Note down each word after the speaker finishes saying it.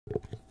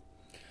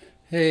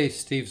Hey,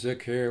 Steve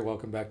Zook here.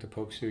 Welcome back to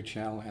Pokesoo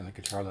channel and the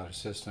Guitar Ladder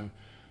System.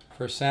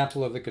 For a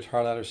sample of the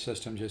Guitar Ladder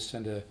System, just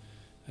send an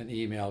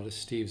email to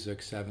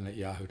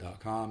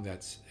stevezook7@yahoo.com.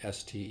 That's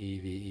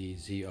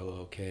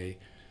STEVEZOOK.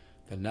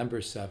 The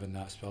number 7,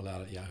 not spelled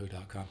out, at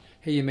yahoo.com.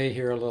 Hey, you may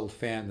hear a little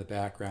fan in the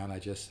background. I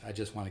just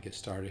want to get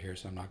started here,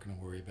 so I'm not going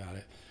to worry about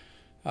it.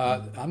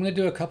 I'm going to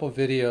do a couple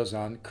videos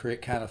on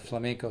create kind of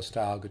flamenco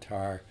style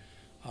guitar,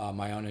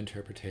 my own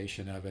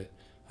interpretation of it.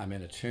 I'm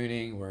in a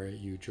tuning where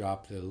you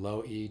drop the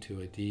low E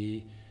to a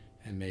D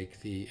and make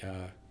the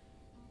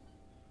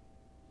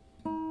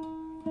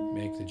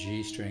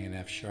G string an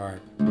F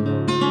sharp.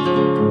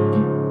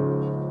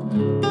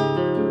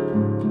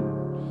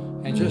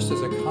 And just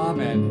as a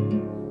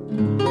comment,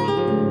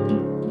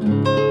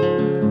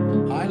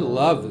 I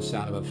love the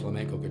sound of a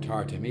flamenco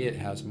guitar. To me, it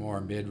has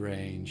more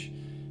mid-range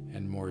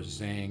and more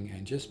zing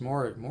and just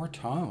more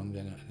tone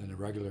than a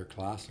regular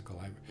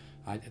classical.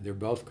 They're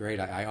both great.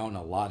 I own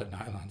a lot of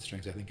nylon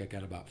strings. I think I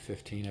got about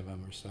 15 of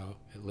them or so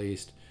at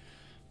least.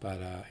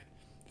 But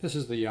this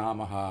is the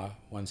Yamaha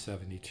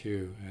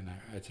 172, and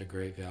it's a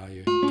great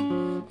value.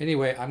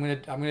 Anyway, I'm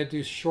gonna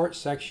do short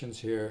sections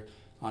here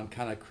on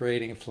kind of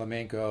creating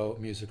flamenco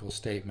musical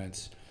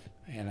statements,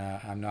 and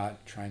I'm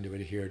not trying to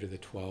adhere to the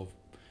 12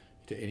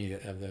 to any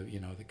of the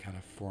the kind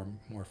of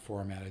more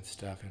formatted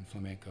stuff in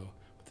flamenco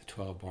with the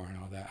 12 bar and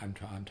all that.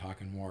 I'm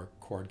talking more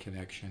chord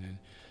connection and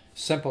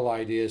simple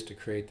ideas to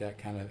create that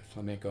kind of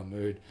flamenco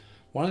mood.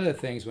 One of the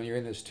things when you're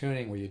in this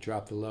tuning where you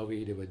drop the low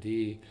E to a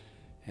D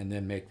and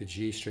then make the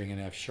G string an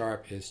F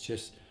sharp is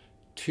just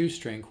 2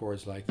 string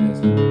chords like this.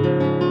 And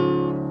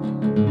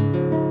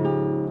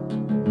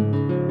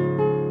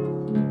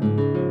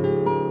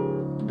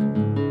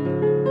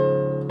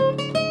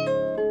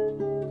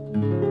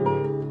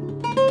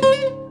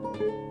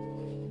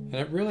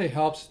it really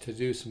helps to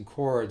do some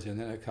chords and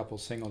then a couple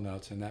single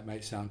notes, and that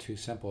might sound too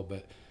simple,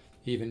 but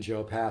even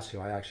Joe Pass, who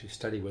I actually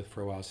studied with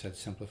for a while, said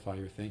simplify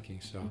your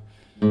thinking. So,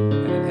 and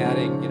then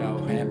adding,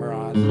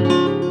 hammer-ons,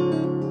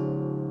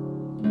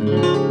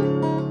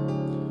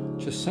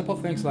 just simple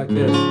things like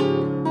this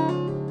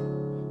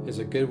is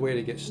a good way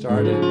to get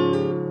started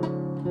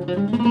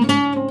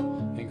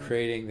in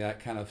creating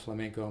that kind of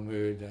flamenco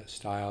mood, that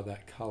style,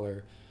 that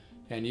color.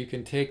 And you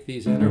can take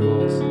these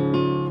intervals.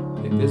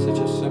 This is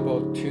just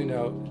simple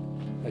 2-note,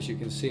 as you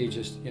can see,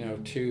 just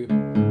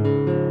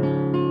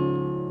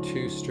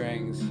two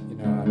strings,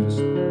 I'm just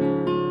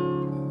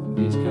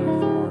these kind of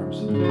forms.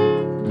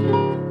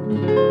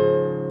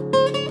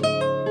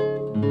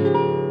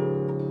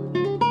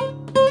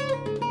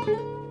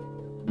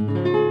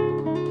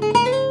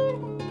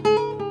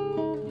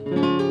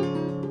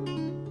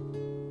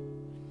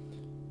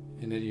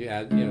 And then you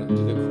add, to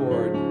the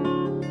chord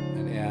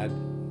and add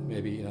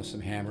maybe,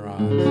 some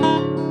hammer-ons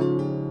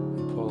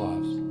and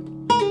pull-offs.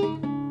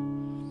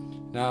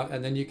 Now,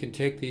 and then you can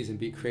take these and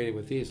be creative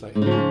with these, like.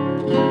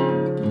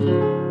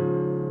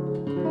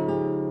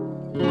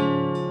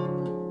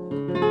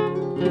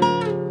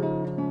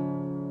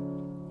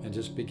 And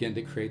just begin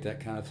to create that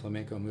kind of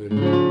flamenco mood.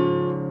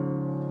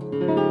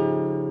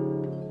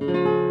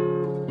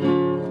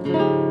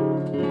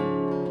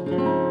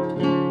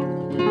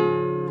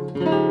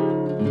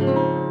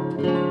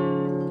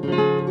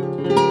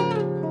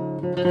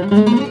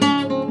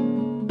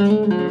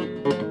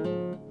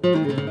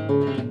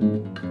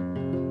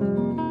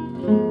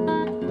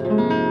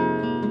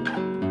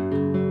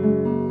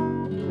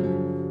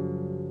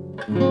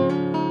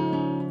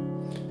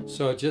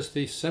 So just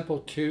these simple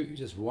 2,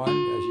 just 1, as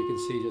you can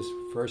see, just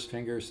first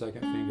finger,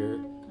 second finger.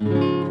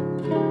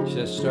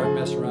 Just start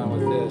messing around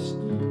with this.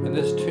 And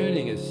this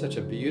tuning is such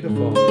a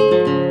beautiful,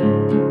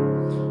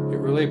 it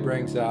really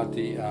brings out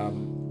the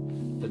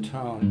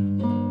tone.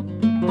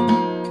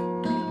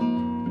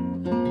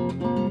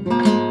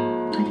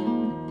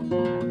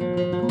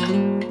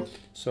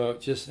 So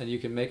just, and you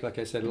can make, like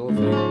I said, a little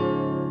thing.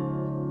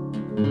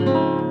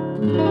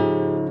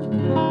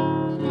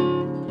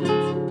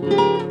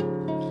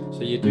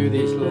 So you do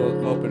these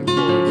little open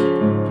chords,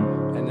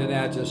 and then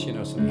add just,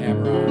 some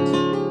hammer-ons,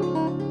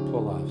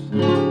 pull-offs.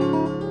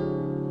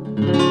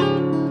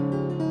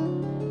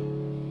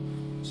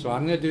 So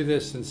I'm going to do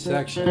this in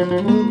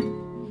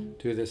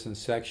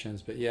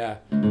sections. But yeah,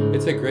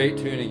 it's a great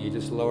tuning. You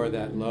just lower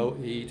that low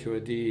E to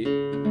a D,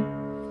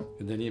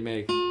 and then you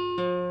make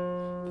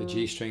the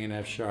G string and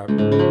F sharp.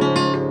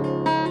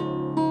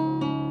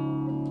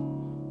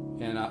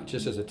 And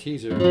just as a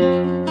teaser,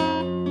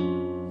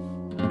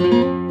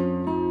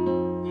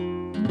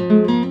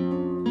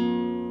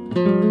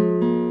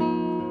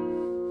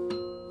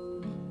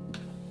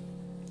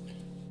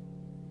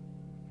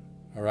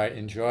 all right,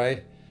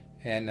 enjoy.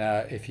 And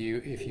if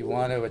you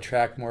want to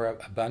attract more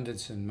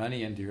abundance and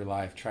money into your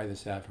life, try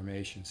this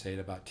affirmation. Say it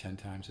about 10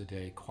 times a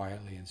day,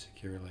 quietly and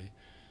securely.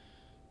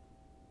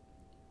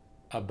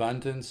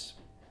 Abundance,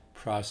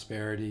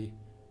 prosperity,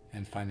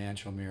 and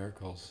financial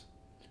miracles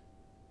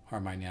are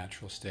my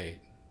natural state.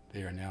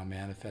 They are now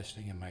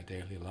manifesting in my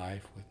daily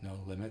life with no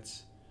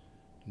limits,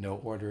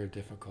 no order of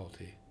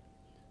difficulty.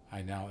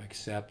 I now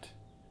accept,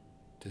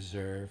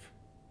 deserve,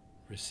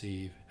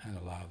 receive, and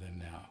allow them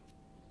now.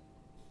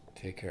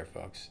 Take care,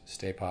 folks.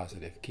 Stay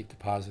positive. Keep the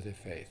positive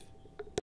faith.